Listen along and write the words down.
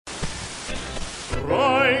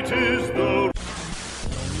Right is the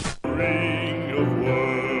ring of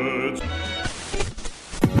words.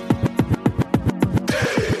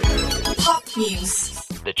 Pop News.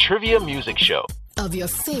 The Trivia Music Show Of your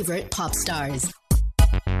favorite pop stars.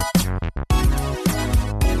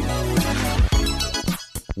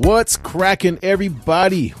 What's cracking,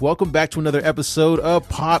 everybody? Welcome back to another episode of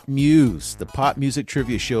Pop Muse, the pop music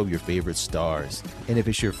trivia show of your favorite stars. And if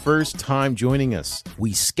it's your first time joining us,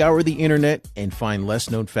 we scour the internet and find less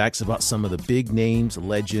known facts about some of the big names,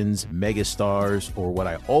 legends, megastars, or what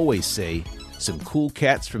I always say, some cool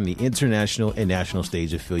cats from the international and national stage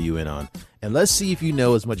to fill you in on. And let's see if you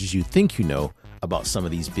know as much as you think you know about some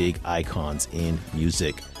of these big icons in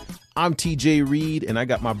music. I'm TJ Reed, and I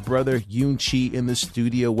got my brother Yoon Chi in the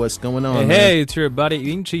studio. What's going on, man? Hey, it's your buddy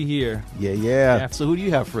Yoon Chi here. Yeah. So who do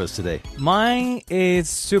you have for us today? Mine is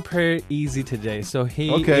super easy today. So he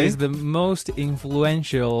is the most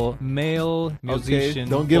influential male musician.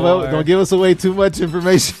 Don't give us away too much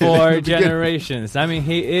information for generations. I mean,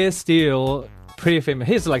 he is still pretty famous.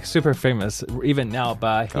 He's like super famous even now,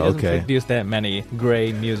 but he doesn't produce that many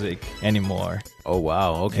great music anymore. Oh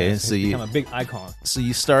wow! Okay, yeah, so he's you become a big icon. So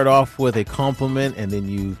you start off with a compliment, and then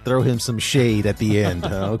you throw him some shade at the end.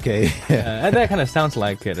 Okay, that kind of sounds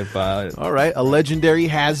like it. But all right, a legendary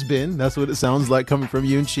has been. That's what it sounds like coming from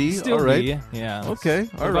Yoon Chi. Still all right, yeah. Okay, all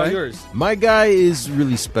what right. about yours? My guy is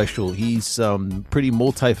really special. He's pretty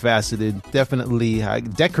multifaceted, definitely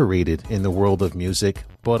decorated in the world of music,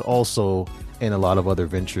 but also and a lot of other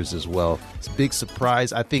ventures as well. It's a big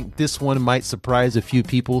surprise. I think this one might surprise a few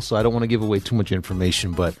people, so I don't want to give away too much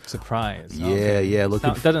information, but surprise. Yeah.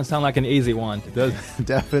 Doesn't sound like an easy one.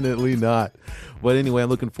 Definitely not. But anyway, I'm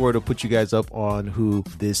looking forward to put you guys up on who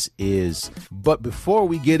this is. But before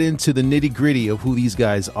we get into the nitty gritty of who these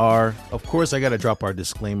guys are, of course, I got to drop our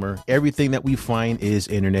disclaimer. Everything that we find is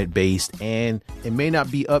internet based and it may not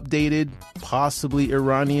be updated, possibly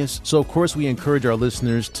erroneous. So, of course, we encourage our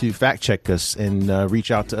listeners to fact check us and reach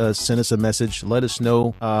out to us, send us a message, let us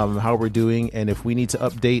know how we're doing. And if we need to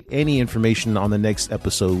update any information on the next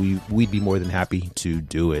episode, we'd be more than happy to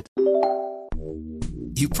do it.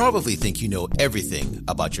 You probably think you know everything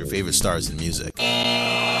about your favorite stars in music.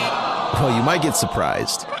 Well, you might get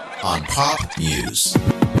surprised on Pop Muse,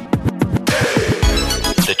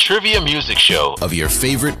 The Trivia Music Show of your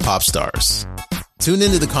favorite pop stars. Tune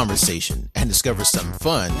into the conversation and discover some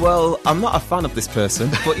fun. Well, I'm not a fan of this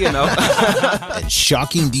person, but you know. And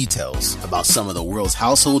shocking details about some of the world's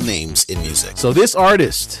household names in music. So this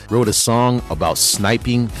artist wrote a song about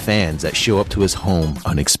sniping fans that show up to his home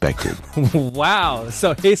unexpected. Wow.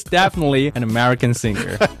 So he's definitely an American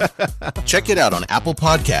singer. Check it out on Apple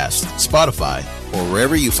Podcasts, Spotify, or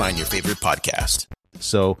wherever you find your favorite podcast.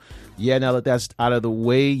 So, yeah, now that that's out of the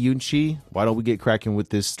way, Yoon Chi, why don't we get cracking with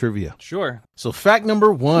this trivia? Sure. So fact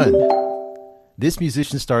number 1, this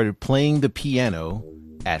musician started playing the piano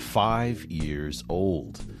at 5 years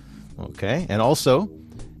old. Okay. And also,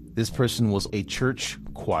 this person was a church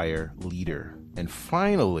choir leader. And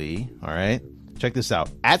finally, all right, check this out.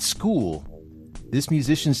 At school, this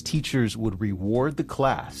musician's teachers would reward the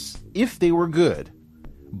class, if they were good,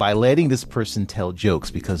 by letting this person tell jokes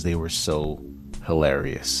because they were so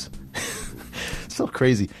hilarious. So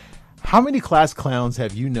crazy. How many class clowns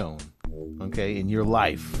have you known, okay, in your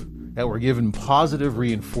life that were given positive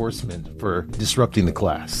reinforcement for disrupting the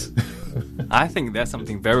class? I think that's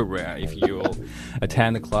something very rare if you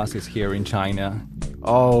attend the classes here in China.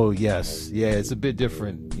 Oh, yes. Yeah, it's a bit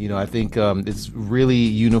different. You know, I think it's really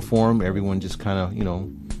uniform. Everyone just kind of, you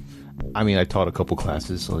know, I mean, I taught a couple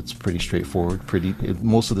classes, so it's pretty straightforward.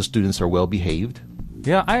 Most of the students are well behaved.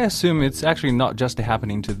 Yeah, I assume it's actually not just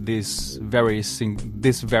happening to this very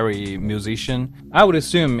musician. I would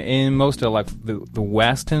assume in most of like the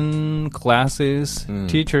Western classes,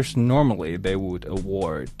 teachers normally they would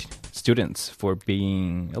award students for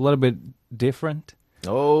being a little bit different.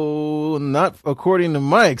 Oh, not according to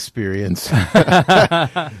my experience.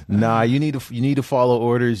 Nah, you need to follow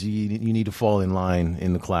orders. You need to fall in line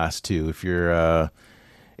in the class too.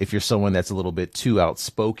 If you're someone that's a little bit too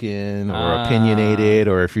outspoken or opinionated,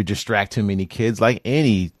 or if you distract too many kids, like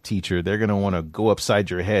any teacher, they're going to want to go upside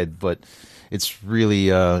your head. But it's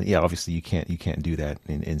really, obviously you can't do that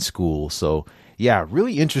in school. So yeah,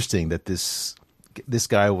 really interesting that this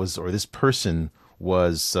guy was, or this person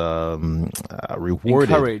was rewarded.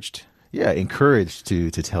 Encouraged to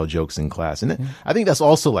tell jokes in class. And I think that's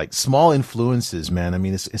also like small influences, man. I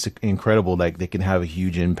mean, it's incredible. Like they can have a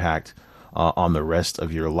huge impact on the rest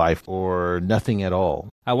of your life, or nothing at all.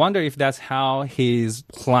 I wonder if that's how his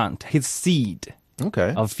seed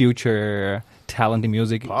of future talent in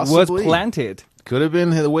music was planted. Could have been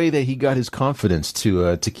the way that he got his confidence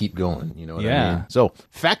to keep going. You know what I mean? So,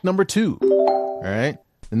 fact number 2. All right.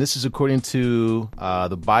 And this is according to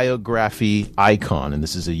the Biography Icon, and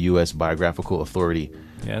this is a U.S. biographical authority.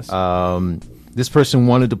 Yes. This person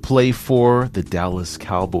wanted to play for the Dallas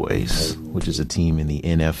Cowboys, which is a team in the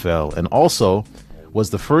NFL, and also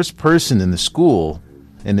was the first person in the school,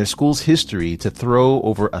 in their school's history, to throw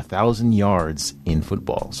over 1,000 yards in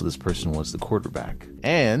football. So this person was the quarterback.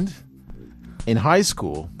 And in high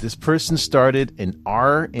school, this person started an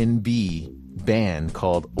R&B band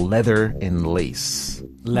called Leather and Lace.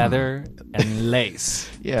 Leather and lace.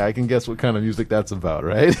 Yeah, I can guess what kind of music that's about,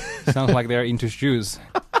 right? Sounds like they're into shoes.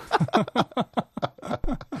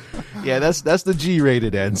 Yeah, that's the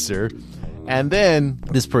G-rated answer. And then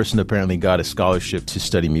this person apparently got a scholarship to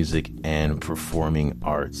study music and performing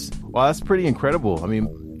arts. Well, that's pretty incredible. I mean,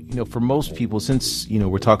 you know, for most people, since, you know,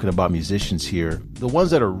 we're talking about musicians here, the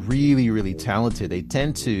ones that are really, really talented,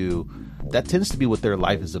 that tends to be what their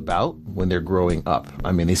life is about when they're growing up.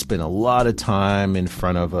 I mean, they spend a lot of time in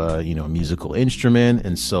front of a musical instrument,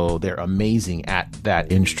 and so they're amazing at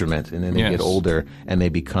that instrument. And then they get older and they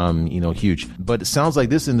become, huge. But it sounds like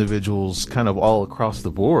this individual's kind of all across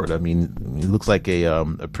the board. I mean, he looks like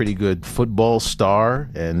a pretty good football star,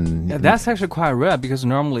 and that's actually quite rare because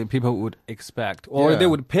normally people would expect, or they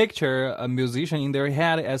would picture a musician in their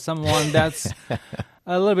head as someone that's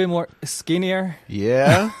a little bit more skinnier.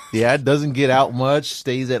 Yeah, doesn't get out much,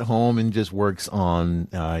 stays at home and just works on,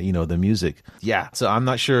 the music. Yeah, so I'm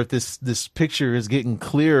not sure if this picture is getting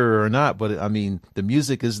clearer or not, but I mean, the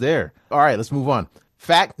music is there. All right, let's move on.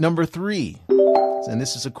 Fact number 3, and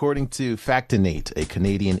this is according to Factinate, a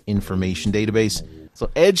Canadian information database. So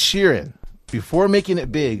Ed Sheeran, before making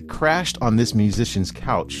it big, crashed on this musician's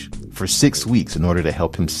couch for 6 weeks in order to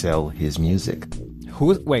help him sell his music.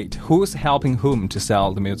 Who's helping whom to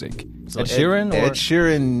sell the music? So Ed Sheeran? Ed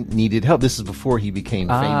Sheeran needed help. This is before he became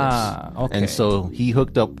famous. Okay. And so he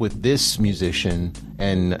hooked up with this musician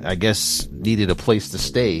and I guess needed a place to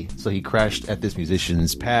stay. So he crashed at this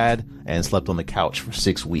musician's pad and slept on the couch for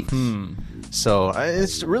 6 weeks. So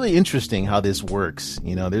it's really interesting how this works.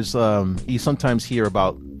 There's you sometimes hear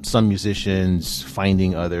about some musicians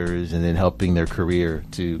finding others and then helping their career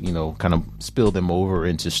to, kind of spill them over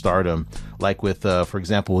into stardom. Like with, for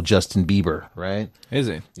example, Justin Bieber, right? Is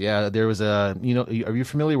he? Yeah, there was are you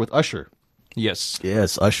familiar with Usher? Yes.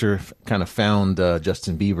 Yes, Usher kind of found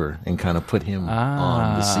Justin Bieber and kind of put him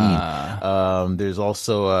on the scene. There's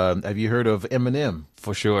also, have you heard of Eminem?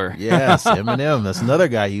 For sure. Yes, Eminem. That's another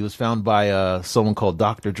guy. He was found by someone called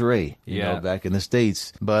Dr. Dre, back in the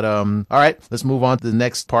States. But all right, let's move on to the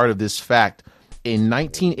next part of this fact. In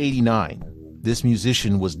 1989, this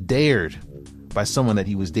musician was dared by someone that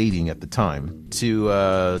he was dating at the time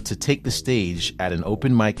to take the stage at an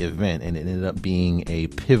open mic event, and it ended up being a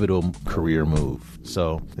pivotal career move.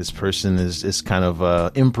 So this person is kind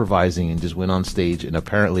of improvising and just went on stage and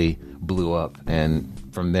apparently blew up, and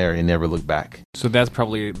from there he never looked back. So that's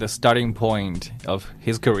probably the starting point of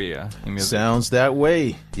his career in music. Sounds that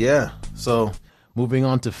way. Yeah. So moving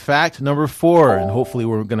on to fact number 4, and hopefully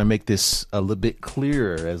we're going to make this a little bit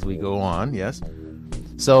clearer as we go on. Yes.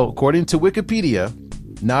 So, according to Wikipedia,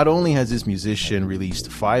 not only has this musician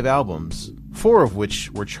released 5 albums, 4 of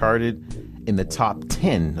which were charted in the top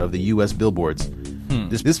 10 of the U.S. Billboards,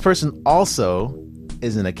 this person also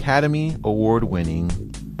is an Academy Award-winning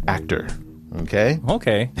actor. Okay?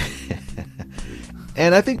 Okay.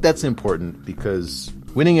 And I think that's important because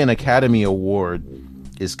winning an Academy Award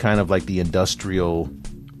is kind of like the industrial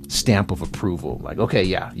stamp of approval. Like, okay,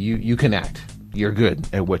 yeah, you can act. You're good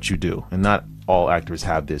at what you do. And not all actors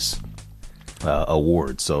have this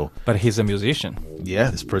award. So, but he's a musician. Yeah,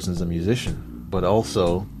 this person's a musician, but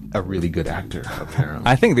also a really good actor, apparently.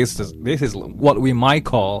 I think this is what we might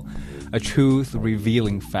call a truth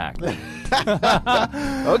revealing fact.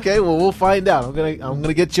 Okay, well, we'll find out. I'm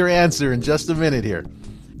gonna get your answer in just a minute here.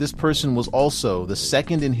 This person was also the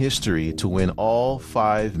second in history to win all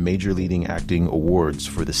 5 major leading acting awards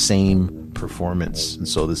for the same performance. And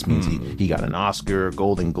so this means he got an Oscar,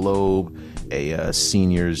 Golden Globe, a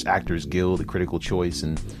Seniors Actors Guild, a Critical Choice,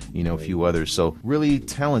 and a few others. So really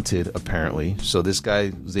talented, apparently. So this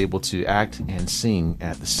guy was able to act and sing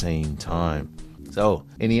at the same time. So,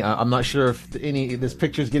 I'm not sure if this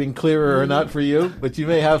picture is getting clearer or not for you, but you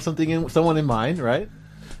may have someone in mind, right?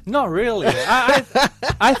 Not really.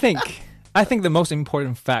 I think the most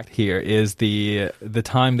important fact here is the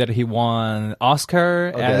time that he won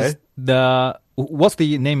Oscar as what's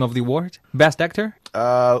the name of the award? Best actor?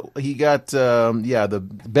 He got the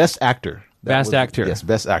best actor. Best actor. Yes,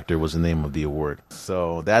 Best Actor was the name of the award.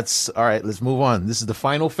 So that's all right. Let's move on. This is the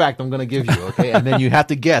final fact I'm going to give you, okay? And then you have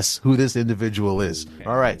to guess who this individual is. Okay.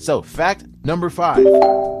 All right. So fact number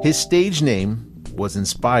 5: his stage name was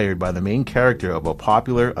inspired by the main character of a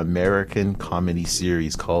popular American comedy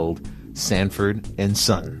series called Sanford and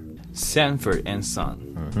Son. Sanford and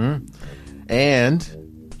Son. Mm-hmm.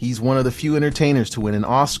 And he's one of the few entertainers to win an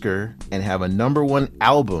Oscar and have a #1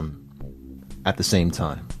 album at the same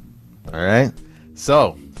time. All right.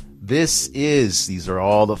 So these are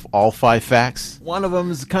all 5 facts. One of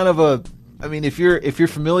them is kind of I mean, if you're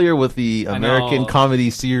familiar with the American comedy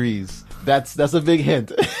series, that's a big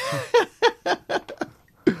hint.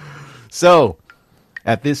 So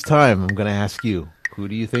at this time, I'm going to ask you, who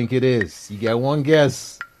do you think it is? You got one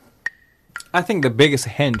guess. I think the biggest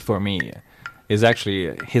hint for me is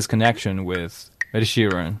actually his connection with Ed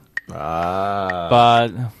Sheeran. But,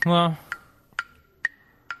 well...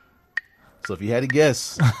 So if you had to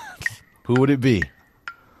guess, who would it be?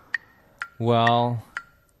 Well,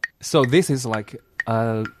 so this is like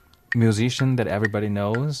a musician that everybody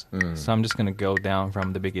knows. So I'm just going to go down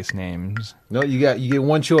from the biggest names. No, you get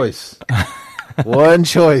one choice. One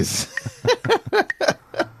choice.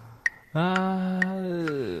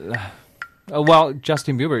 Well,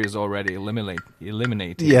 Justin Bieber is already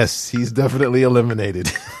eliminated. Yes, he's definitely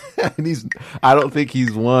eliminated. And I don't think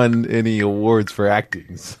he's won any awards for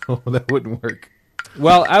acting, so that wouldn't work.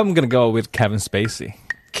 Well, I'm going to go with Kevin Spacey.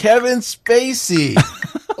 Kevin Spacey.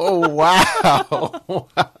 Oh, wow.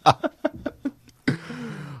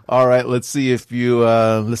 All right, let's see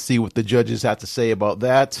what the judges have to say about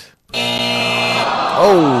that.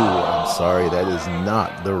 Oh, I'm sorry, that is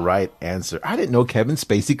not the right answer. I didn't know Kevin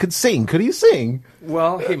Spacey could sing. Could he sing?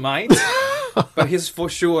 Well, he might, but he's for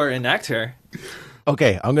sure an actor.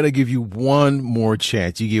 Okay, I'm going to give you one more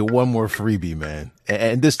chance. You get one more freebie, man.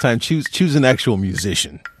 And this time, choose an actual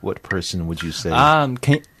musician. What person would you say?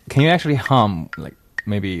 Can you actually hum, like,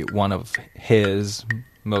 maybe one of his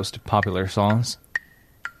most popular songs?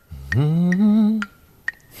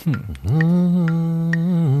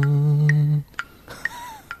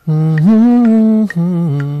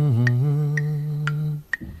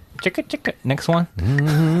 Chicka chicka. Next one.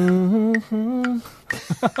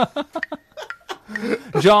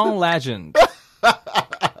 John Legend.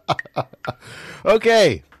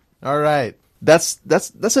 Okay. All right. That's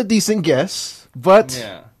a decent guess, but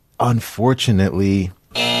unfortunately,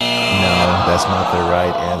 no, that's not the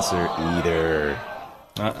right answer either.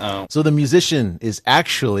 Uh-oh. So the musician is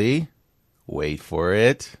actually, wait for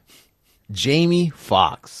it, Jamie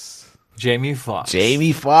Foxx. Jamie Foxx.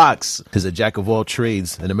 Jamie Foxx is a jack of all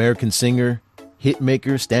trades, an American singer, hit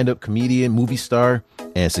maker, stand-up comedian, movie star,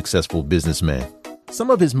 and successful businessman. Some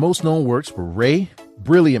of his most known works were Ray,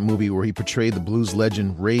 brilliant movie where he portrayed the blues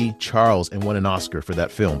legend Ray Charles and won an Oscar for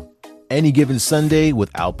that film. Any Given Sunday with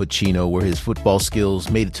Al Pacino, where his football skills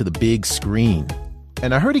made it to the big screen.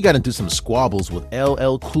 And I heard he got into some squabbles with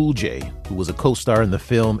LL Cool J, who was a co-star in the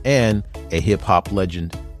film and a hip-hop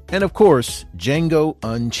legend. And of course, Django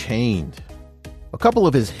Unchained. A couple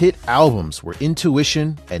of his hit albums were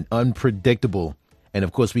Intuition and Unpredictable. And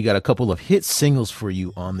of course, we got a couple of hit singles for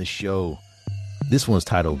you on the show. This one's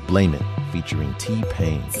titled Blame It, featuring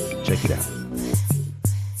T-Pain. Check it out.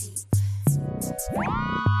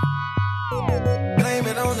 Blame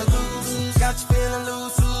it on the lose, got you feeling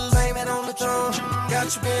loose. Blame it on the throne,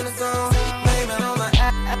 got you in the zone. Blame it on the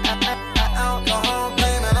alcohol.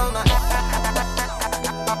 Blame it on the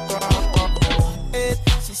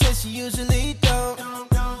She says she usually don't,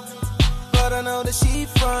 but I know that she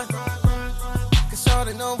front. Cause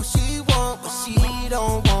shorty know what she want, but she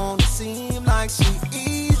don't want to seem like she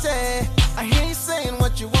easy. I hear you saying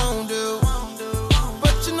what you won't do,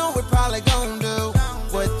 but you know we're probably gon' do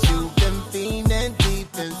what you've been feeling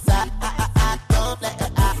deep inside. Don't let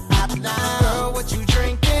it out now. Girl, what you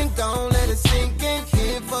drinking? Gon' let it sink in.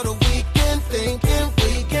 Here for the weekend, thinking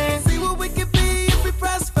we can see what we could be if we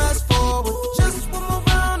press fast forward. Just one more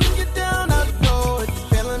round and you're down out the door.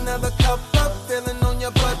 Fill another cup up, feeling on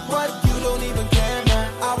your butt. What? You don't even care now.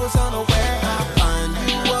 I was unaware how fine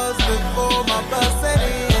you was before my bus set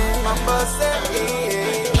in. My bus set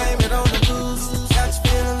in. Blame it on the blues, got you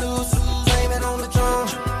feeling loose. Blame it on the drum,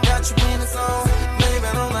 got you in the zone. Blame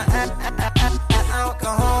it on the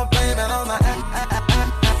alcohol. Blame it on the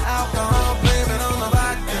alcohol. Blame it on the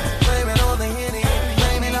vodka. Blame it on the Henny.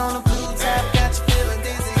 Blame it on the blue tap, got you feeling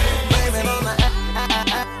dizzy. Blame it on the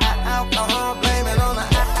alcohol. Blame it on the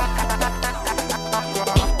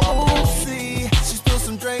oh, see, she spilled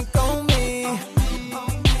some drink on me,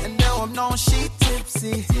 and now I'm known she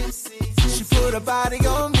tipsy. She put her body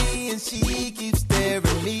on me, and she keeps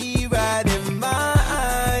staring me right in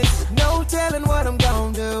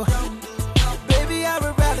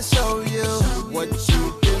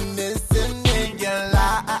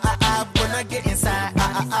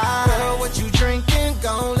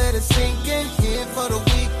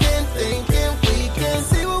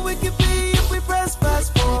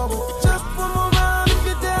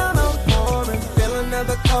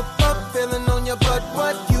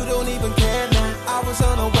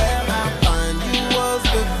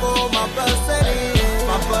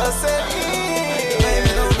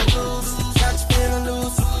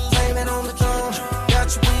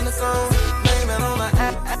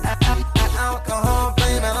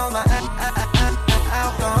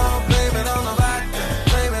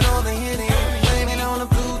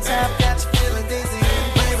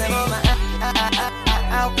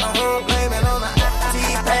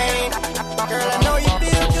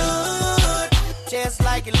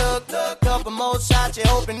Couple more shots, you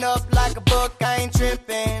open up like a book, I ain't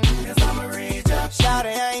tripping. Cause I'ma read ya. Shout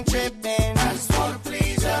it, I ain't tripping. I just wanna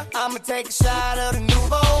please ya. I'ma take a shot of the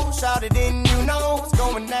nouveau. Shout it, didn't you know what's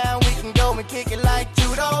going down? We can go and kick it like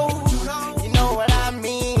judo. You know what I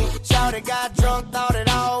mean? Shout it, got drunk, thought it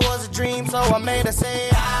all was a dream. So I made her say,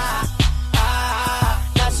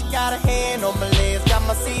 Now she got a hand on my legs, got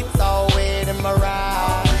my seats all wet in my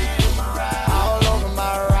ride. All over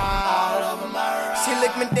my ride. She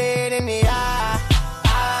looked me dead in the eye.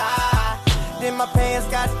 Then my pants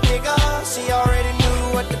got bigger. She already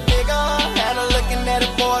knew what the figure. Had her looking at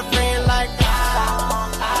her boyfriend like,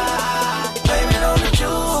 blame it on the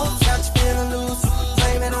juice. Got you feeling loose.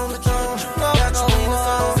 Blame it on the drum. Got you in the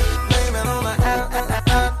zone. Blame it on the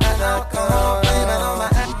alcohol. Blame it on the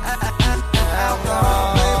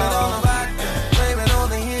alcohol. Blame it on the vodka. Blame it on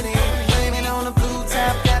the Henny. Blame it on the blue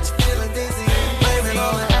tap. Got you feeling dizzy. Blame it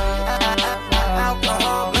on the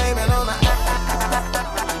alcohol. Blame it on the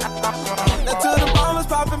now to the ballers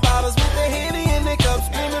popping bottles with their Henny in their cups,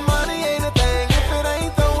 screaming money ain't a thing if it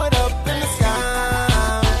ain't throw it up in the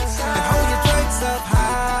sky and hold your drinks up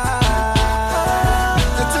high.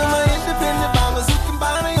 Now to my independent bombers who can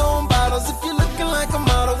buy their own bottles, if you're looking like a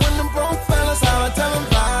model, when them broke fellas holler, tell them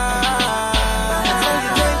fly and hold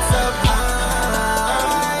your drinks up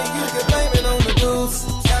high. You can blame it on the goose,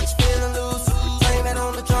 got you feeling loose. Blame it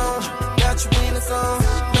on the drum, got you in the song.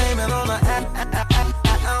 Blame it on the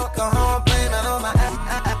alcohol. Blame it on the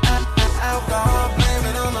alcohol. Blame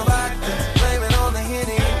it on the vodka. Blame it on the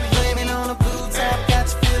Henny. Blame it on the blue tap. Got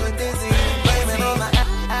you feeling dizzy. Blame it on the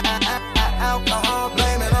alcohol.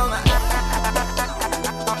 Blame it on the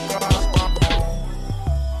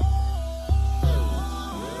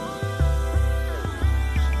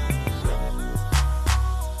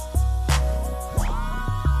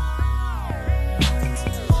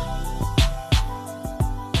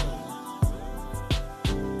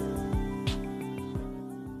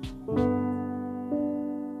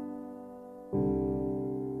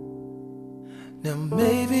now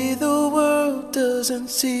maybe the world doesn't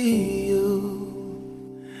see you,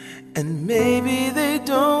 and maybe they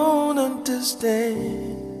don't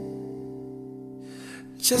understand.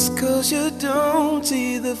 Just 'cause you don't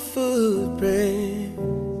see the footprint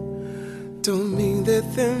don't mean that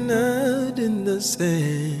they're not in the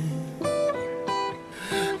sand.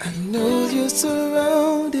 I know you're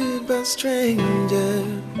surrounded by strangers,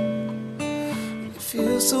 you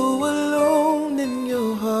feel so alone in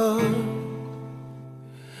your heart.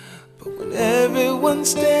 But when everyone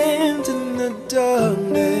stands in the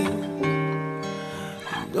darkness,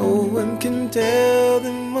 no one can tell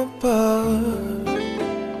them apart.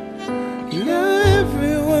 Now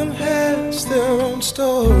everyone has their own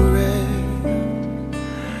story,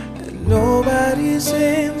 and nobody's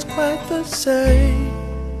ends quite the same.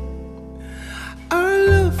 Our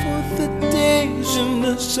love for the days in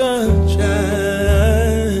the sunshine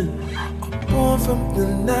are born from the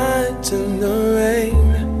nights and the rain.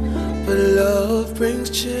 But love brings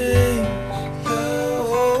change.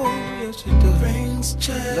 Love, yes it does. Brings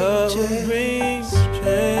change. Love brings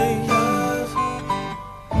change. Love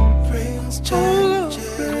brings change.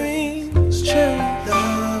 Love brings change.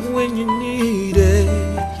 Love when you need it.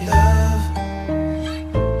 Love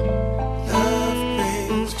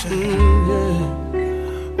brings change. Yeah.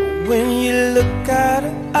 When you look at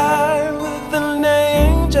an eye with an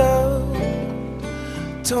angel,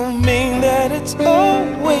 don't mean that it's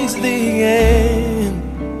always the end.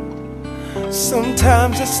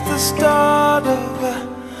 Sometimes it's the start of a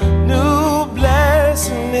new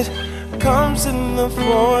blessing. It comes in the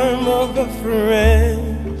form of a friend.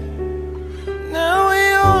 Now we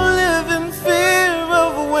all live in fear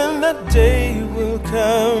of when that day will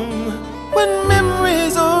come, when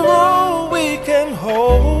memories are all we can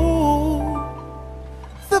hold.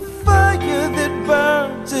 The fire that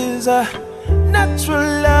burns is a natural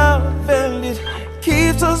love, and it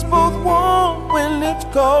keeps us both warm when it's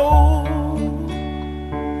cold.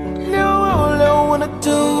 Now all I wanna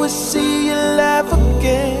do is see you laugh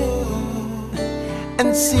again,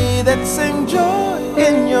 and see that same joy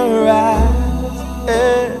in your eyes.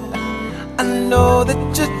 Yeah. I know that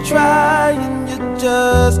you're trying, you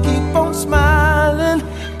just keep on smiling,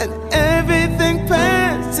 and everything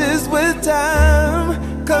passes with time,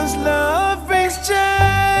 'cause love brings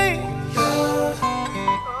change. Love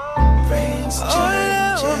brings change.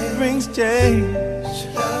 Oh, love brings change.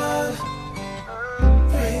 Love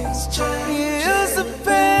brings change. Heals the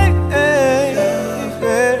pain. Love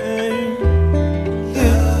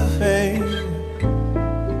pain.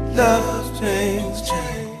 Love change.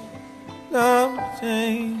 Love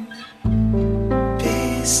change.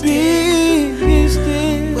 Peace, peace,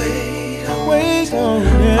 peace.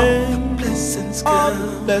 all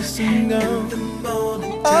the blessing girl.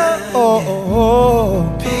 Oh, oh,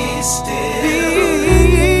 oh. Be still.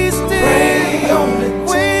 Be still. Wait on it.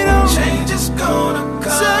 Wait on it. Change is gonna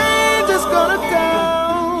come. Change is gonna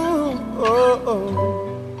come. Oh, oh.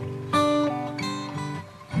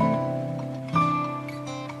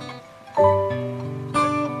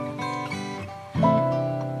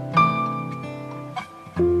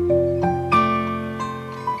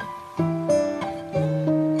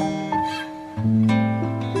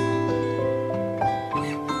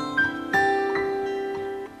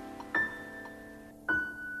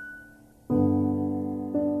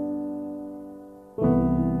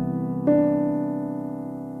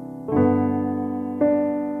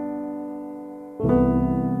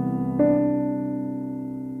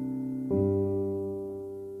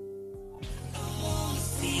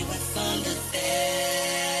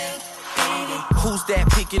 Who's that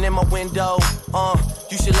peeking in my window?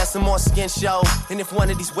 You should let some more skin show. And if one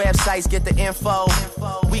of these websites get the info,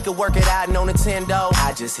 we could work it out, no Nintendo.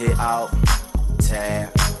 I just hit alt, tab,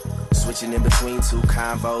 switching in between two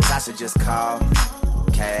convos. I should just call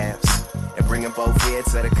cabs and bring them both here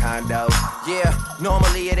to the condo. Yeah,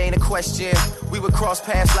 normally it ain't a question. We would cross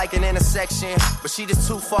paths like an intersection, but she just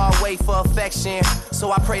too far away for affection.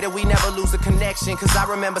 So I pray that we never lose the connection. Cause I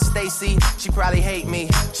remember Stacy, she probably hate me.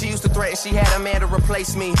 She used to threaten she had a man to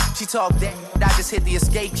replace me. She talked that I just hit the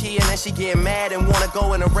escape key, and then she get mad and wanna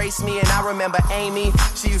go and erase me. And I remember Amy,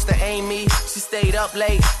 she used to aim me. She stayed up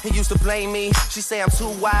late and used to blame me. She say I'm too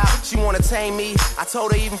wild, she wanna tame me. I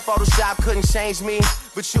told her even Photoshop couldn't change me.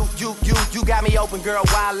 But you got me open, girl,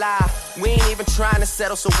 why lie? We ain't even trying to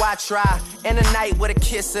settle, so why try? And a night with a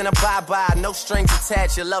kiss and a bye-bye. No strings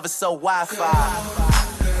attached, your love is so Wi-Fi.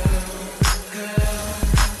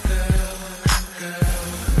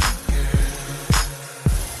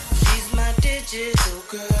 She's my digital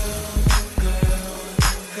girl.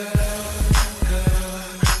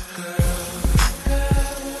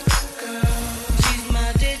 She's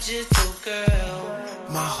my digital girl.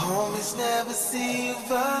 My homies never see you,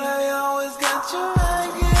 but I always got you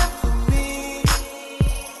right here for me.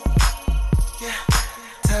 Yeah,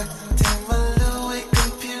 tucked in my Louis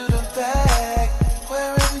computer bag.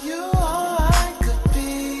 Wherever you are, I could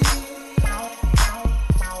be.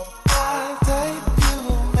 I type you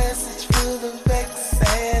a message full of X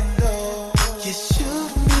and O. You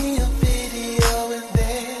shoot me a video and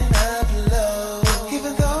then upload.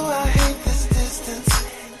 Even though I hate this distance,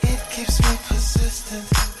 it keeps me persistent.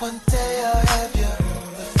 One day I'll have you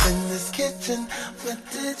in this kitchen, my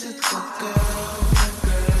digital girl.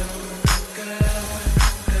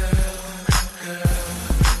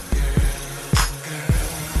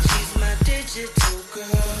 She's my digital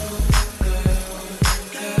girl.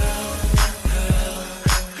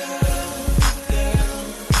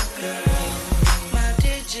 My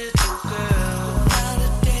digital girl. Now the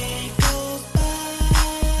day goes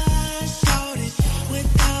by, shorty,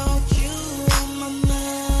 without you on my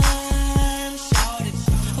mind, shorty.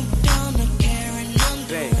 I'm done with carrying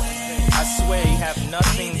Babe, underwear. I swear you have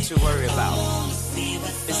nothing to worry about.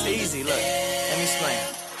 It's easy, look, let me explain.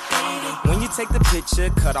 When you take the picture,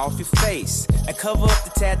 cut off your face and cover up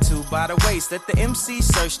the tattoo by the waist. Let the MC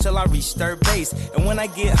search till I reach third base. And when I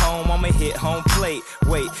get home, I'ma hit home plate.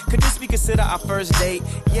 Wait, could this be considered our first date?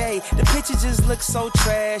 Yay, the picture just looks so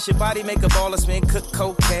trash. Your body make a baller spin, cook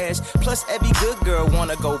coke cash. Plus every good girl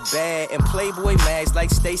wanna go bad and Playboy mags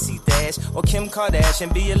like Stacey Dash or Kim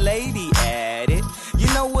Kardashian, be a lady at it. You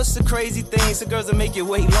know what's the crazy thing? Some girls will make you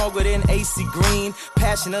wait longer than AC Green.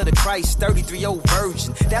 Passion of the Christ, 33-year-old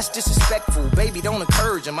virgin. That's disrespectful, baby, don't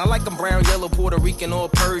encourage them. I like them brown, yellow, Puerto Rican, or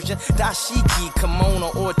Persian. Dashiki, kimono,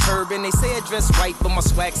 or turban. They say I dress right, but my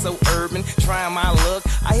swag so urban. Trying my luck,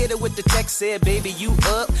 I hit her with the text, said, baby, you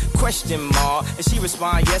up? Question mark. And she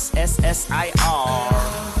respond, yes, SSIR.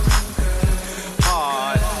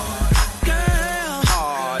 Hard. Girl,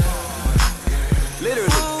 Hard. Literally.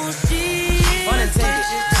 oh, she Unintended.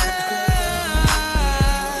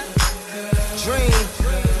 Dream.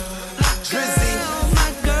 Drizzy. my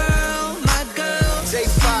girl, J my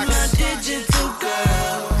Fox. digital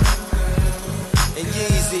girl. And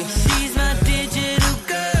Yeezy. She's my digital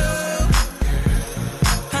girl.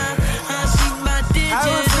 She's my How it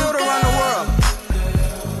digital feel around the world?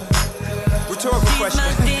 Rhetorical She's question.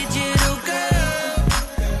 my digital girl.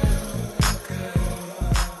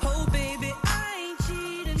 Oh, baby, I ain't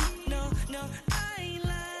cheating. No, I ain't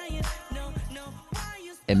lying. No, why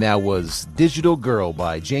you And that was Digital Girl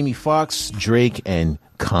by Jamie Foxx, Drake, and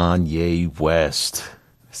Kanye West.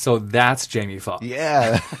 So that's Jamie Foxx.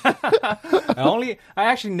 Yeah. I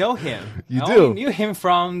actually know him. You I do? only knew him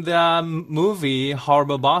from the movie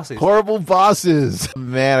Horrible Bosses. Horrible Bosses.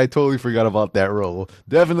 Man, I totally forgot about that role.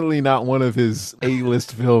 Definitely not one of his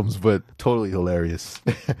A-list films, but totally hilarious.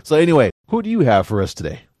 So anyway, who do you have for us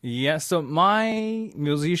today? Yeah, so my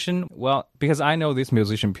musician, well, because I know this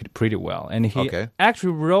musician pretty well, and he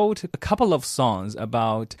actually wrote a couple of songs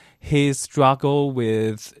about his struggle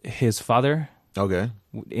with his father. Okay.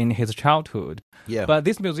 In his childhood. Yeah. But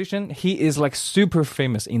this musician, he is like super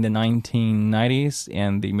famous in the 1990s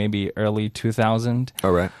and the maybe early 2000s.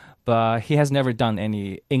 All right. But he has never done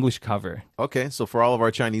any English cover. Okay, so for all of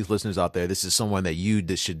our Chinese listeners out there, this is someone that you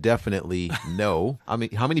should definitely know. I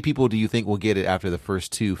mean, how many people do you think will get it after the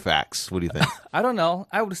first two facts? What do you think? I don't know.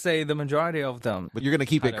 I would say the majority of them. But you're going to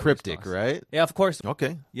keep it cryptic, right? Yeah, of course.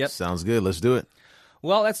 Okay. Yep. Sounds good. Let's do it.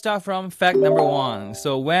 Well, let's start from fact number 1.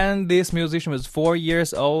 So when this musician was 4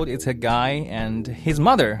 years old, it's a guy, and his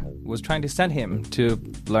mother was trying to send him to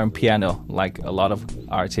learn piano, like a lot of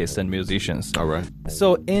artists and musicians. All right.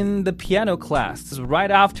 So in the piano class, right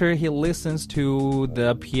after he listens to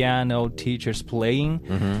the piano teachers playing,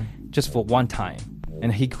 just for one time,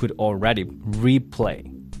 and he could already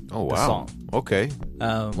replay the song. Okay.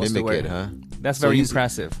 Mimic it, huh? That's very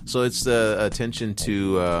impressive. So it's the attention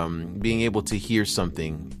to being able to hear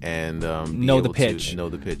something and know the pitch. Know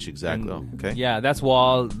the pitch, exactly. Okay. Yeah, that's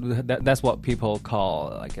what people call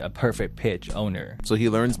like a perfect pitch owner. So he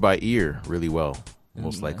learns by ear really well,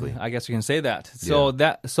 most likely. I guess you can say that. So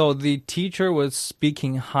the teacher was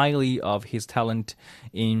speaking highly of his talent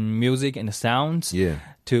in music and sounds. Yeah.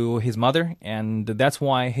 To his mother, and that's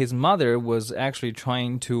why his mother was actually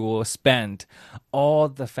trying to spend all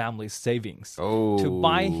the family's savings to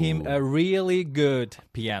buy him a really good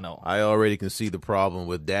piano. I already can see the problem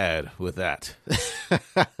with Dad with that.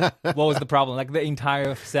 What was the problem? Like the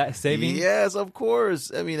entire savings? Yes, of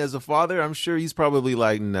course. I mean, as a father, I'm sure he's probably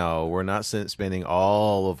like, no, we're not spending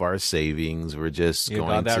all of our savings. We're just You going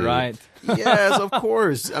got that to... right. Yes, of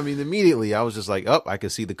course. I mean, immediately I was just like, I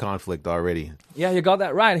could see the conflict already. Yeah, you got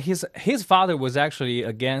that right. His father was actually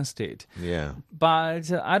against it. Yeah.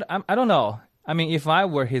 But I don't know. I mean, if I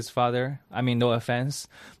were his father, I mean, no offense,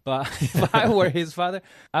 but if I were his father,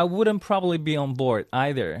 I wouldn't probably be on board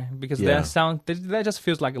either, because that just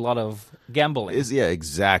feels like a lot of gambling. Yeah,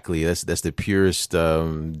 exactly. That's the purest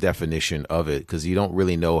definition of it, because you don't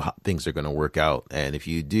really know how things are going to work out. And if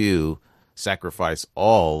you do sacrifice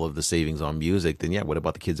all of the savings on music, then what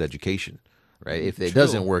about the kid's education, right? If it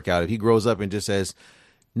doesn't work out, if he grows up and just says,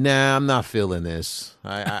 nah, I'm not feeling this.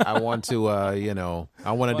 I want to,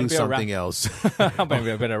 I want to do something else. I'm going to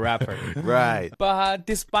be a better rapper. Right. But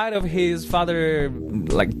despite of his father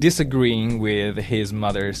like disagreeing with his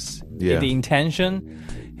mother's the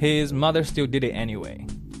intention, his mother still did it anyway.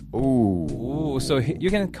 Ooh, so you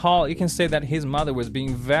can say that his mother was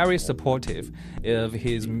being very supportive of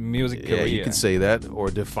his music career. Yeah, you can say that,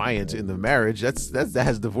 or defiant in the marriage. That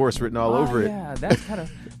has divorce written all over it. Yeah,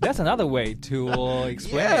 that's another way to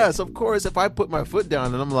explain it. Yes, of course. If I put my foot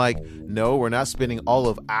down and I'm like, no, we're not spending all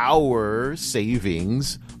of our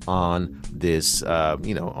savings on this,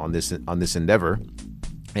 on this endeavor.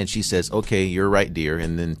 And she says, okay, you're right, dear.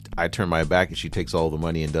 And then I turn my back and she takes all the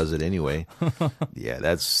money and does it anyway. Yeah,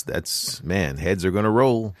 that's man, heads are going to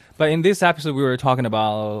roll. But in this episode, we were talking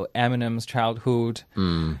about Eminem's childhood.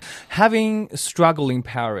 Having struggling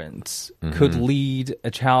parents could lead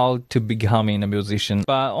a child to becoming a musician,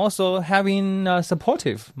 but also having a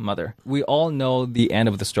supportive mother. We all know the end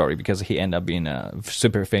of the story because he ended up being a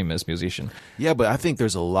super famous musician. Yeah, but I think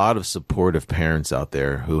there's a lot of supportive parents out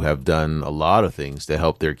there who have done a lot of things to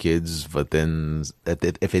help their kids, but then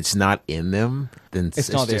if it's not in them, then it's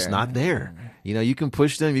just not there. You can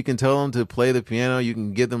push them, you can tell them to play the piano, you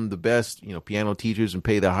can give them the best, piano teachers and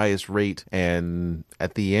pay the highest rate. And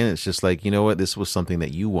at the end, it's just like, you know what? This was something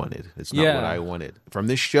that you wanted. It's not what I wanted. From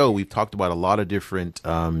this show, we've talked about a lot of different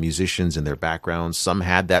musicians and their backgrounds. Some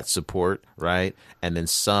had that support, right? And then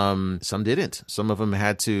some didn't. Some of them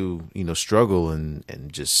had to, struggle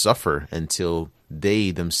and just suffer until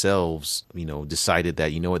they themselves, decided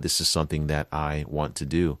that, this is something that I want to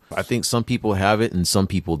do. I think some people have it and some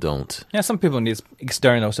people don't. Yeah, some people need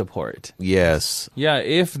external support. Yes. Yeah,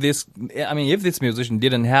 if this musician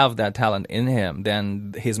didn't have that talent in him,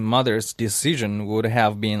 then his mother's decision would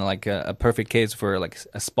have been like a perfect case for like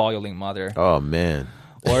a spoiling mother. Oh, man.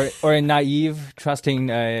 Or a naive,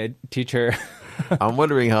 trusting teacher. I'm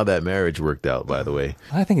wondering how that marriage worked out, by the way.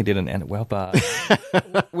 I think it didn't end well, but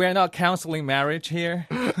we're not counseling marriage here.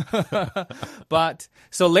 But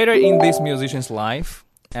so later in this musician's life,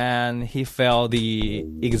 and he failed the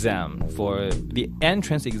exam for the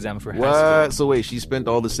entrance exam for high What? So wait, she spent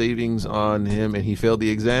all the savings on him and he failed the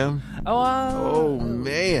exam? school. Oh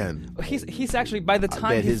man. He's actually by the I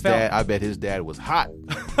time bet he his failed. dad I bet his dad was hot.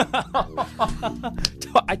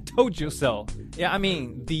 I told you so. Yeah, I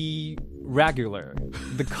mean the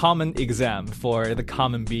common exam for the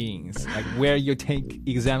common beings, like where you take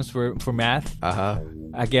exams for math.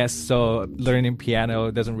 I guess so. Learning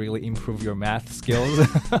piano doesn't really improve your math skills.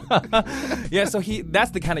 Yeah, so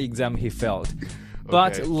that's the kind of exam he failed.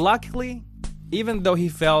 But Okay. luckily, even though he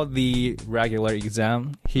failed the regular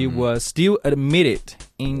exam, he was still admitted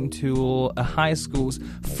into a high school's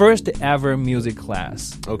first ever music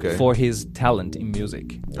class. Okay. For his talent in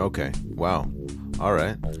music. Okay. Wow. All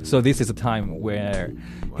right. So this is a time where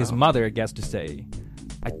his mother gets to say,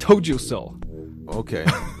 "I told you so." Okay.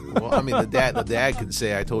 Well, I mean, the dad can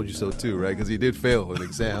say, "I told you so" too, right? Because he did fail an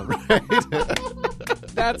exam, right?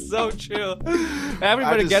 That's so true.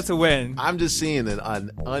 Everybody gets a win. I'm just seeing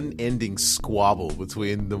an unending squabble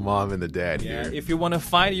between the mom and the dad Yeah, here. if you want to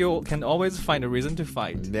fight, you can always find a reason to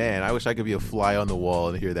fight. Man, I wish I could be a fly on the wall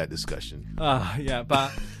and hear that discussion. Yeah,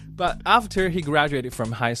 but after he graduated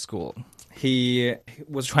from high school, he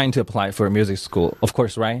was trying to apply for a music school, of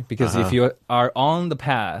course, right? Because if you are on the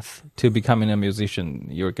path to becoming a musician,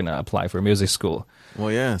 you're gonna apply for music school.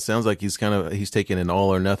 Well, yeah, sounds like he's taking an all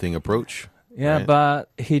or nothing approach. Yeah, right? but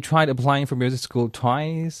he tried applying for music school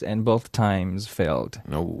twice, and both times failed.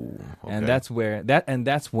 No, okay. And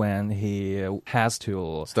that's when he has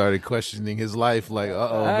to. Started questioning his life, like,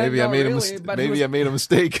 no, really, but he was- I made a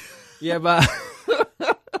mistake. Yeah, but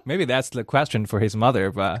maybe that's the question for his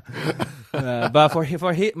mother. But for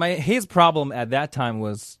his problem at that time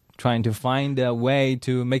was trying to find a way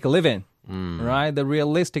to make a living. Right, the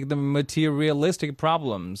materialistic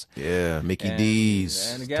problems. Yeah, Mickey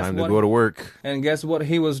D's. and guess Time what? to go to work. And guess what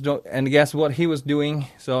he was doing?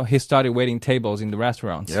 So he started waiting tables in the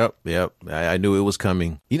restaurants. Yep. I knew it was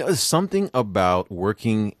coming. You know, there's something about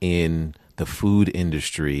working in the food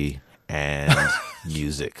industry and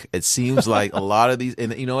music. It seems like a lot of these,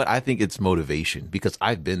 and you know what? I think it's motivation because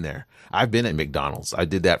I've been there. I've been at McDonald's. I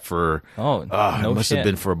did that for, no it must shit. have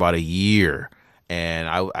been for about a year. And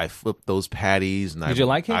I flipped those patties. And Did you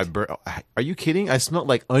like it? Are you kidding? I smelled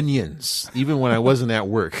like onions, even when I wasn't at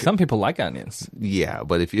work. Some people like onions. Yeah,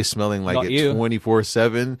 but if you're smelling like Not it you.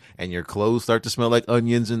 24/7 and your clothes start to smell like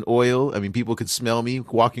onions and oil, I mean, people could smell me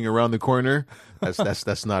walking around the corner.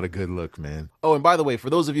 That's not a good look, man. Oh, and by the way, for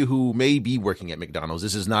those of you who may be working at McDonald's,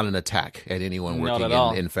 this is not an attack at anyone Not working at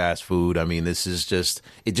all. in fast food. I mean, it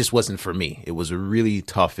just wasn't for me. It was a really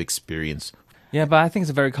tough experience. Yeah, but I think it's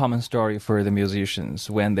a very common story for the musicians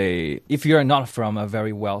if you're not from a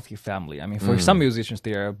very wealthy family. I mean, for some musicians,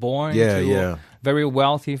 they are born to very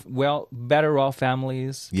wealthy, better off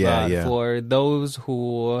families. Yeah, but yeah. for those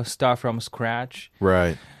who start from scratch,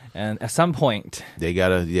 Right. and at some point, They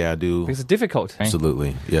gotta, do. it's difficult. Right?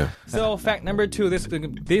 Absolutely, yeah. So, fact number 2, this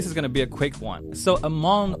is going to be a quick one. So,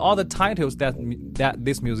 among all the titles that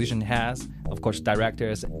this musician has, of course,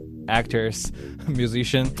 directors, actors,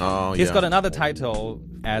 musician, he's yeah. got another title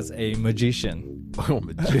as a magician. Oh,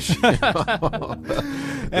 magician.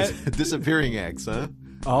 Disappearing acts, huh?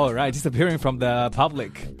 All right, disappearing from the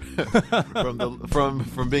public.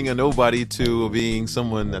 From being a nobody to being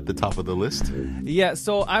someone at the top of the list. Yeah,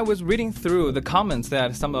 so I was reading through the comments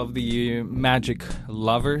that some of the magic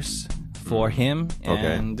lovers for him,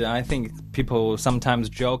 Okay. and I think people sometimes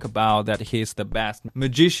joke about that he's the best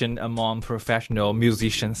magician among professional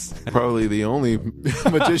musicians. Probably the only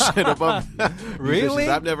magician above Really? musicians.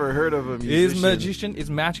 I've never heard of a musician. Is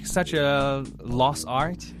magic such a lost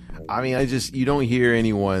art? I mean, you don't hear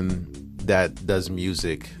anyone that does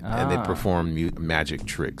music and they perform magic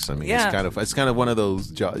tricks. I mean, Yeah. it's kind of one of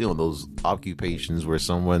those those occupations where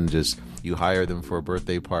someone you hire them for a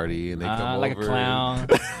birthday party and they come like over a clown,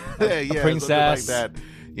 yeah, princess. something like that.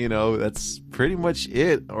 You know, that's pretty much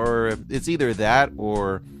it. Or it's either that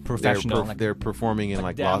or Professional, They're performing in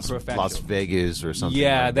like damn Las professional. Vegas or something.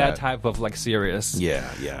 yeah, like that type of like serious.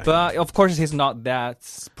 Yeah. But of course, he's not that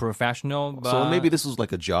professional. But So maybe this was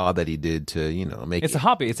like a job that he did to make it's it. a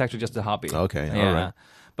hobby. It's actually just a hobby. Okay, all yeah. right.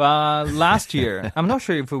 But last year, I'm not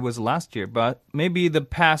sure if it was last year, but maybe the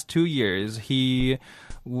past 2 years, the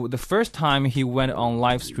first time he went on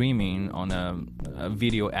live streaming on a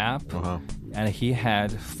video app, and he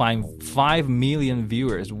had 5 million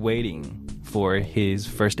viewers waiting for his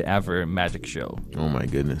first ever magic show. Oh my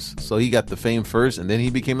goodness. So he got the fame first and then he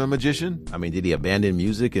became a magician? I mean, did he abandon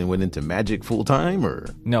music and went into magic full time or?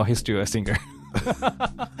 No, he's still a singer.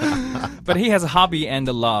 But he has a hobby and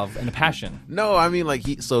a love and a passion. No, I mean like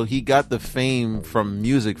he got the fame from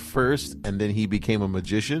music first, and then he became a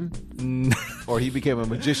magician, or he became a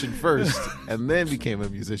magician first and then became a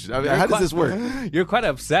musician. I mean, how does this work? You're quite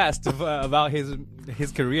obsessed about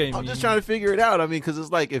his career. I'm just trying to figure it out. I mean, because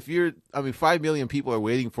it's like 5 million people are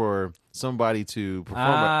waiting for somebody to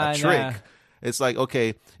perform a trick. Nah. It's like,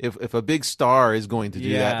 okay, if a big star is going to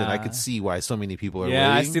do that, then I could see why so many people are waiting.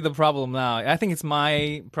 I see the problem now. I think it's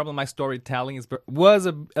my problem. My storytelling was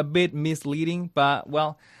a bit misleading, but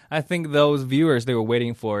well, I think those viewers, they were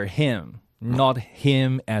waiting for him, not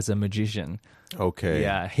him as a magician. Okay.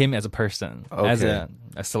 Yeah, him as a person, as a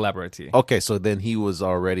celebrity. Okay, so then he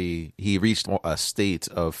reached a state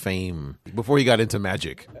of fame before he got into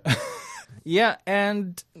magic. Yeah,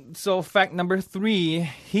 and so fact number 3,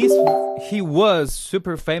 he was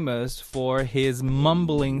super famous for his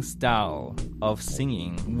mumbling style of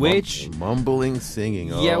singing, which mumbling singing.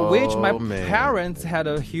 which my parents had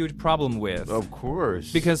a huge problem with. Of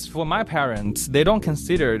course, because for my parents, they don't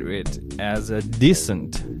consider it as a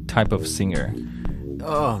decent type of singer.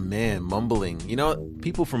 Oh man, mumbling. You know,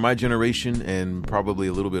 people from my generation and probably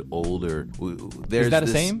a little bit older. Is that the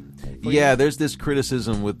same? Yeah, there's this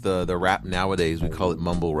criticism with the rap nowadays. We call it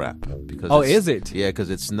mumble rap because is it? Yeah, because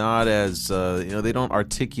it's not as they don't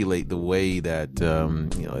articulate the way that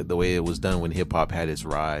the way it was done when hip hop had its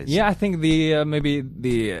rise. Yeah, I think maybe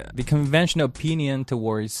the conventional opinion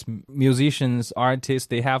towards musicians, artists,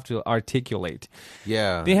 they have to articulate.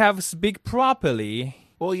 Yeah, they have to speak properly.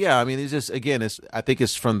 Well, yeah, I mean, it's just, again, I think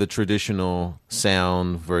it's from the traditional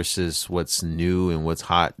sound versus what's new and what's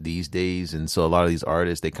hot these days. And so a lot of these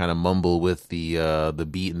artists, they kind of mumble with the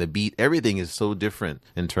beat, and the beat, everything is so different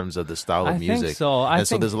in terms of the style of music. I think so.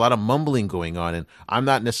 So there's a lot of mumbling going on, and I'm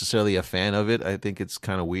not necessarily a fan of it. I think it's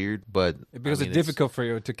kind of weird, but because it's difficult for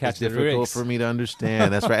you to catch the lyrics. It's difficult for me to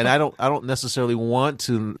understand. That's right. And I don't necessarily want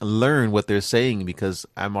to learn what they're saying because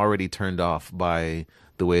I'm already turned off by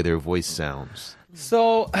the way their voice sounds.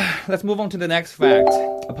 So let's move on to the next fact.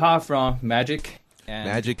 Apart from magic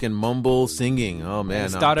and mumble singing, oh man,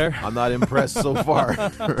 stutter. I'm not impressed so far.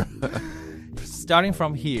 Starting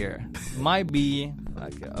from here might be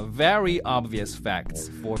like a very obvious fact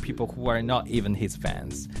for people who are not even his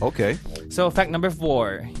fans. Okay. So fact number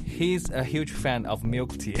 4, he's a huge fan of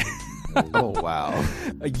milk tea. Oh wow.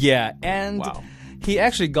 Yeah, and he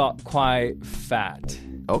actually got quite fat.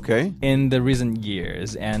 Okay. In the recent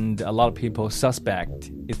years, and a lot of people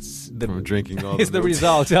suspect it's from drinking all it's the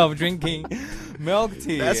result of drinking milk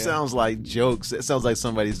tea. That sounds like jokes. It sounds like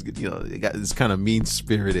somebody's it's kind of mean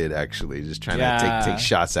spirited, actually, just trying to take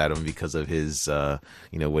shots at him because of his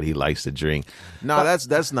what he likes to drink. No,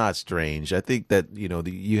 that's not strange. I think that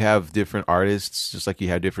you have different artists, just like you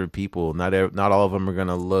have different people. Not all of them are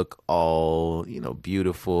gonna look all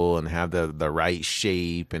beautiful and have the right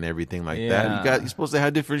shape and everything like that. You're supposed to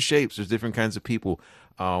have different shapes. There's different kinds of people.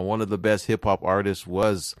 One of the best hip hop artists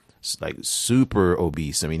was like super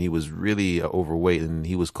obese. I mean, he was really overweight, and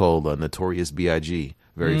he was called Notorious B.I.G.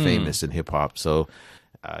 Very famous in hip hop. So,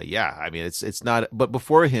 I mean, it's not. But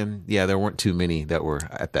before him, there weren't too many that were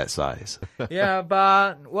at that size. Yeah,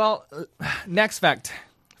 but next fact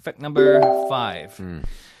number 5.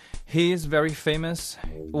 He is very famous.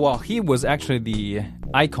 Well, he was actually the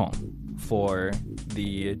icon for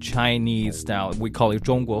the Chinese style. We call it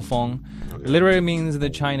中国风. Literally means the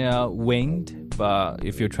China wind, but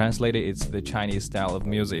if you translate it, it's the Chinese style of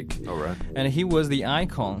music. All right. And he was the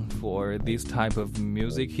icon for this type of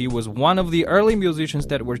music. He was one of the early musicians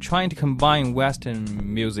that were trying to combine Western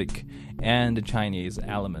music and the Chinese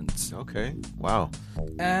elements. Okay. Wow.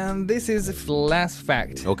 And this is the last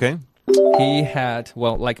fact. Okay. He had,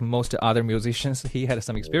 like most other musicians, he had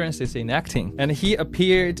some experiences in acting. And he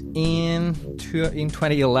appeared in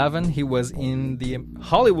 2011. He was in the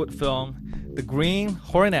Hollywood film The Green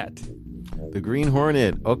Hornet. The Green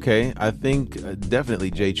Hornet. Okay. I think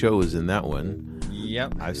definitely Jay Cho is in that one.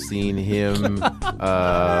 Yep. I've seen him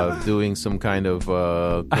doing some kind of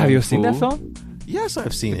Have you seen that film? Yes,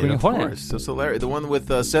 I've seen it. Green Of Hornet. course. It's hilarious. The one with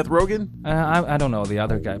Seth Rogen? I don't know the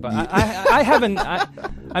other guy, but I haven't.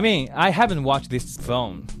 I haven't watched this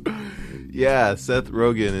film. Yeah, Seth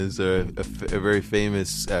Rogen is a very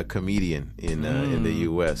famous comedian in the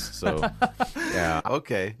U.S. So, yeah,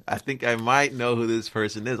 okay. I think I might know who this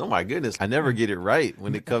person is. Oh my goodness, I never get it right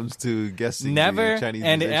when it comes to guessing. Never Chinese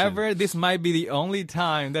and musician. ever. This might be the only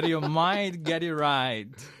time that you might get it right.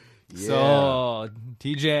 Yeah. So,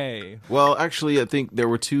 TJ. Well, actually, I think there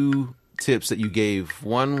were 2 tips that you gave.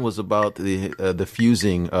 One was about the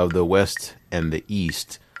fusing of the West and the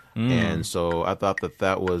East. And so I thought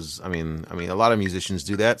that was, I mean, a lot of musicians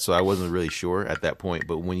do that, so I wasn't really sure at that point.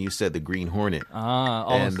 But when you said the Green Hornet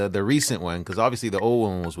and the recent one, because obviously the old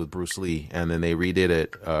one was with Bruce Lee, and then they redid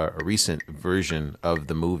it, a recent version of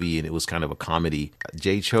the movie, and it was kind of a comedy.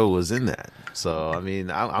 Jay Cho was in that. So, I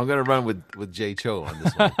mean, I'm going to run with Jay Cho on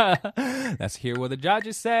this one. Let's hear what the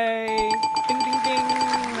judges say. Ding, ding, ding.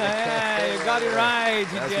 Hey, you got it right,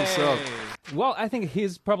 DJ. That's what's up. Well, I think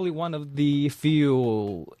he's probably one of the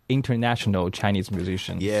few international Chinese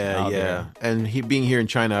musicians. Yeah. There. And he being here in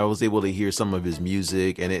China, I was able to hear some of his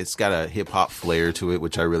music, and it's got a hip hop flair to it,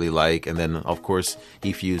 which I really like. And then, of course,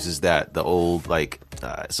 he fuses the old,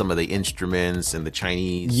 some of the instruments and the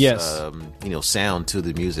Chinese, sound to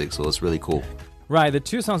the music. So it's really cool. Right, the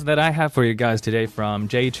two songs that I have for you guys today from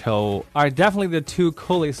Jay Cho are definitely the two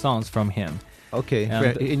coolest songs from him. Okay,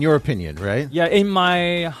 in your opinion, right? Yeah, in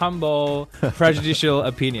my humble, prejudicial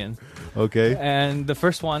opinion. Okay. And the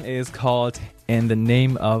first one is called In the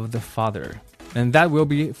Name of the Father. And that will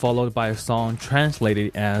be followed by a song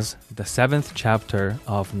translated as The Seventh Chapter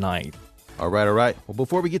of Night. All right. Well,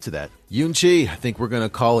 before we get to that, Yoon-chi, I think we're going to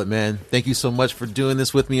call it, man. Thank you so much for doing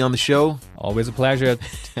this with me on the show. Always a pleasure.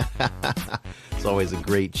 It's always a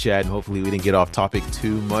great chat, and hopefully we didn't get off topic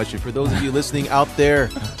too much. And for those of you listening out there,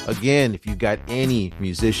 again, if you've got any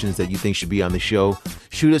musicians that you think should be on the show,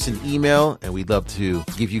 shoot us an email, and we'd love to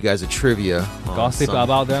give you guys a trivia. Gossip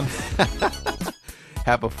about them.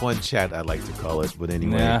 Have a fun chat, I'd like to call it. But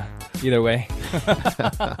anyway. Yeah, either way.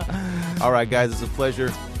 All right, guys, it's a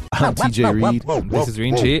pleasure. I'm TJ Reed. This is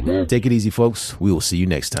Yoon-chi. Take it easy, folks. We will see you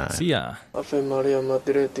next time. See ya. Ave Maria,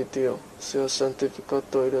 Madre di Dio, sia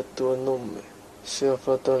santificato il tuo nome, sia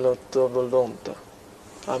fatta la tua volontà.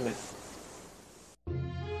 Amen.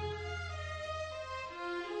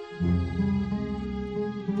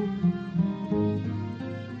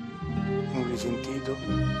 Un risentito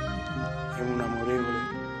e un amorevole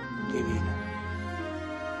divino.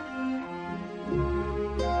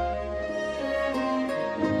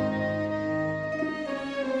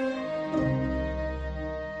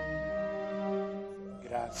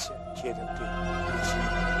 Grazie chiedo a te,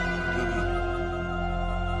 Signore divino,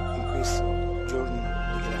 in questo giorno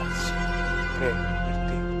di grazia. Prego per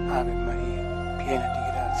te, Ave Maria, piena di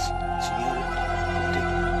grazia, Signore con te,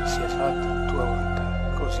 sia fatta tua volontà,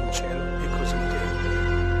 così in cielo e così in terra.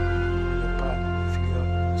 Dio Padre, Figlio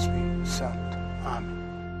e Spirito Santo. Amen.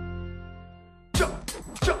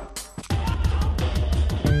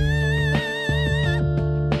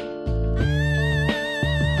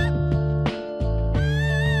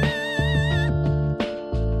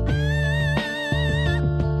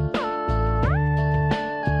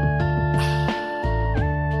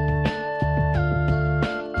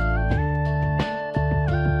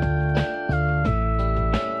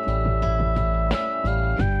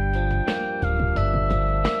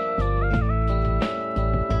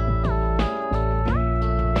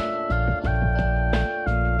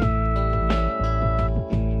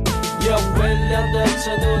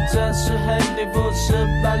程度真是很离谱，是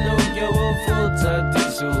半路有无负责提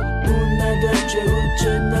速，无奈的觉悟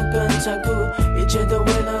只能更残酷，一切都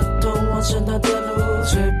为了通往圣堂的路，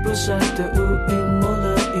吹不散的乌云抹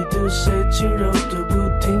了一度，谁轻柔都不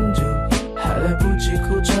停住，还来不及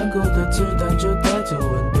哭，穿过的子弹就带走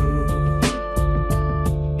温度。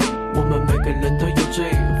我们每个人都有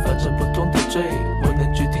罪，反正不同的罪，我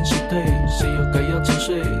能决定谁对，谁又该要沉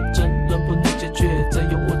睡，争论不能解决，再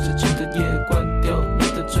用无止境的夜关掉你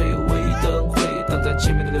的嘴，唯一的恩惠，挡在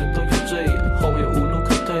前面的人都有罪，后面无路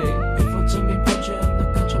可退，与否证明判决，那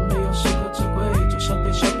感觉没有适可之归，就像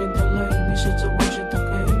被小便的泪，你是这完全的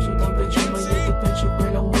黑，阻挡被全满夜的悲剧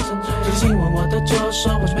会让我沉醉，紧紧握我的左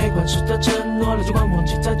手，我是没关系的承诺，泪珠光忘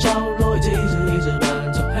记在角落，一直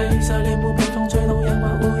伴奏黑色帘幕被风吹动，阳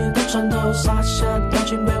光无言的穿透，洒下表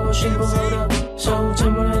情被我驯服后的手，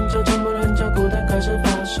沉默人就沉默人就孤单开始发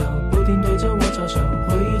酵，不停对着我嘲笑，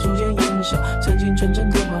回忆逐渐烟消，曾经纯真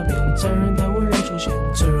的画面，残忍的温柔出现，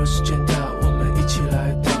脆弱时间到，我们一起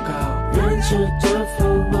来祷告，仁慈的父，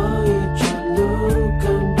我已转路，看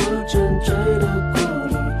不见罪的孤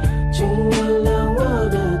独，请原谅我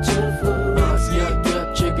的自负。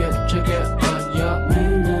check it，没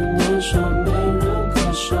人能说，没人可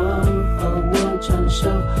说，好难承受，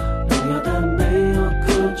荣耀的没有哭，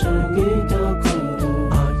只一条孤独。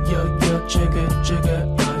check it，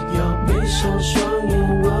闭上双眼，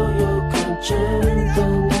我又看见当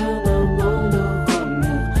年那梦的画面，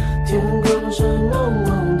天空是蒙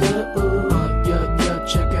蒙的雾。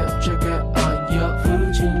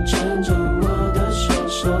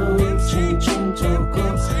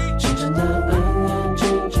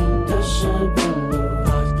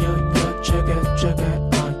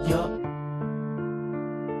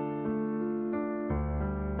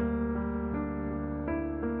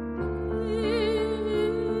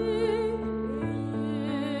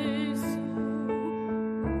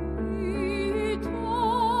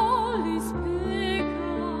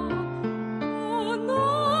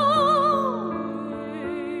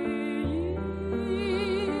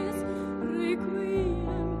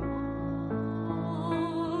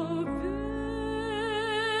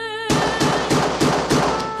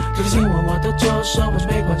多少完全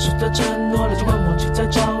没关系的承诺，来自光忘记在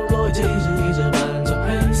角落，一直伴奏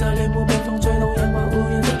黑色帘幕被风吹动，阳光无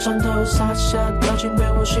言的穿透，洒下表情被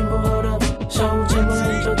我驯服后的笑，见过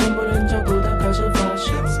人就见过人就孤单开始发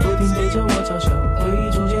酵，不停对着我嘲笑，回忆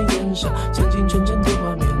逐渐烟消，曾经纯真的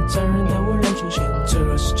画面，残忍的温柔出现，脆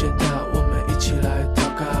弱世界大，我们一起来祷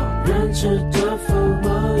告。人世的父母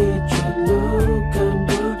一卷路，看不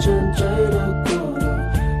见追的孤独，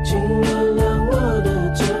请原谅我的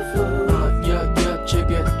自负。check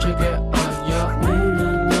it， 没人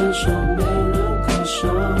能说，没人可说，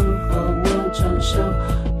好难承受，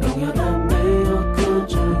荣耀但没有可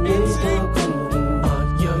证明的孤独。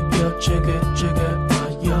check it， 人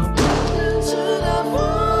世的父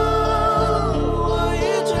我已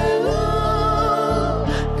坠落，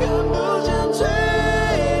看不见追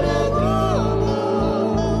的孤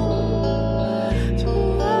独，请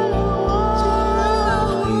原谅我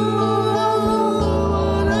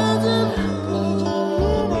的自负。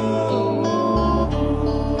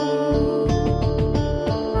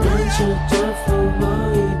人世的父我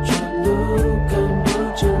已卷路，看不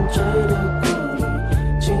见追的孤独，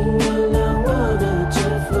请原谅我的自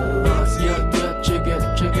负。check it，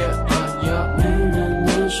 没人能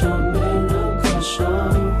说，没人可说，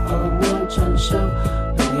好难承受，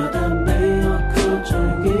荣耀但没有可证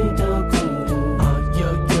明的孤独。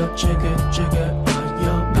check it，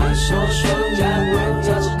 埋首双眼，为它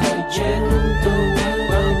是开见，都难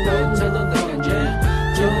忘才懂的感觉，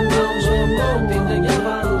就当作梦顶着阳光，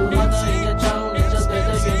我的音乐场，脸上对着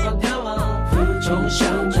远方眺望，从小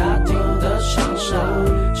家庭的双手，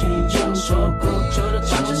请将所苦求的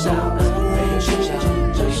长大，没有现象，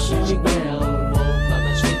这世界会让我慢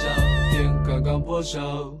慢睡着，天刚刚破晓。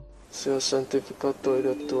Se ha santificato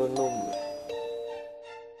il tuo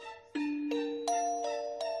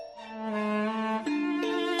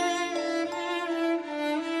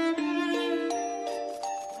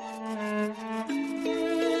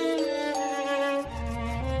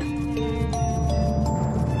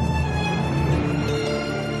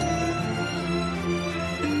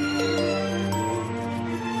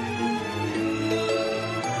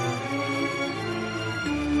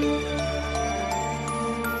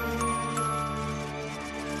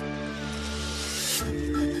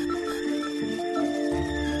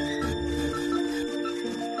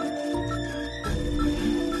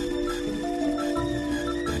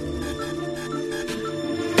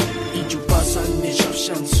年小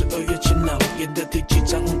巷，12月晴朗，沿的第几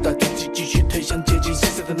张大地基继续推向接近死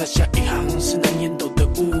色的那下一行，是难烟斗的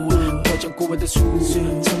雾，飘将过往的树，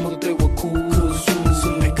沉默的对我哭诉，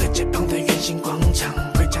每个街旁的圆形广场，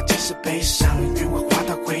回家即是悲伤，愿我画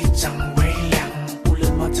到会长微凉，无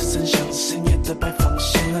人帽子声响，10年的拜访，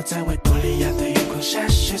显了在维多利亚的月光下，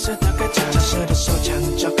血色的盖章，假设的手枪，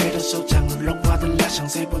交给的手掌，融化的蜡像，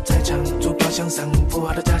谁不在场？坐标向上，符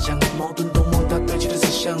号的假象，矛盾多么大堆积的思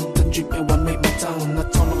想，证据被完美埋葬，那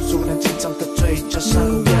从容数量紧张的嘴角上。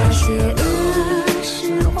那些恶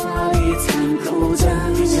是华丽残酷的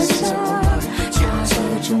人生，恰车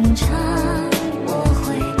中场，我会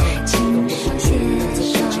亲手写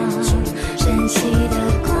上晨曦的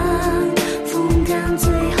光，风干最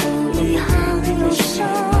后一行的手，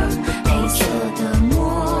黑色的墨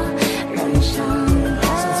染上半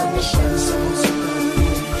生。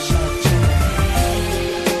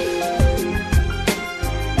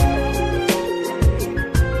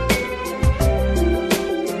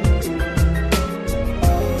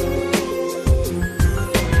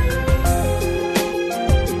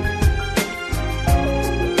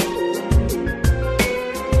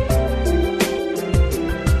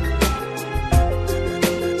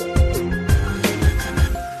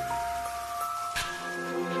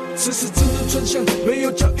这是真的穿向，没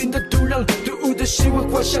有脚印的土壤，队伍的希望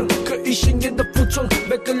画像，可以鲜艳的服装，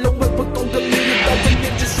每个人为不同的命运戴着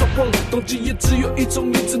面具说谎，动机也只有一种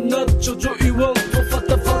名字，那就做欲望。佛法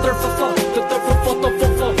的 father 佛法的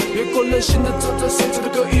father 越过人性的沼泽，甚至都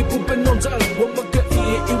可以不被弄脏。我们可以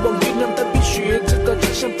遗忘原谅的必须，直到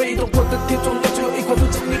就像被动过的铁窗，到最后一块都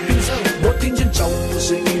在你冰上。我听见脚步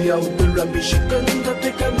是意料的软皮鞋跟他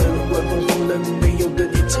推开门，晚风放冷没有的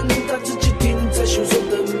地震，他自己停在凶手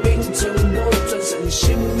的名称。我转身，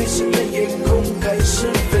心里是的夜空开始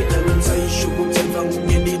沸腾，在胸口绽放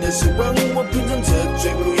眼里的失望。我品尝着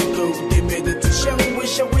最后一口甜美的指向，微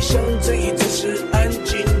笑微笑，这一次是安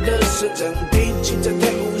静的生长。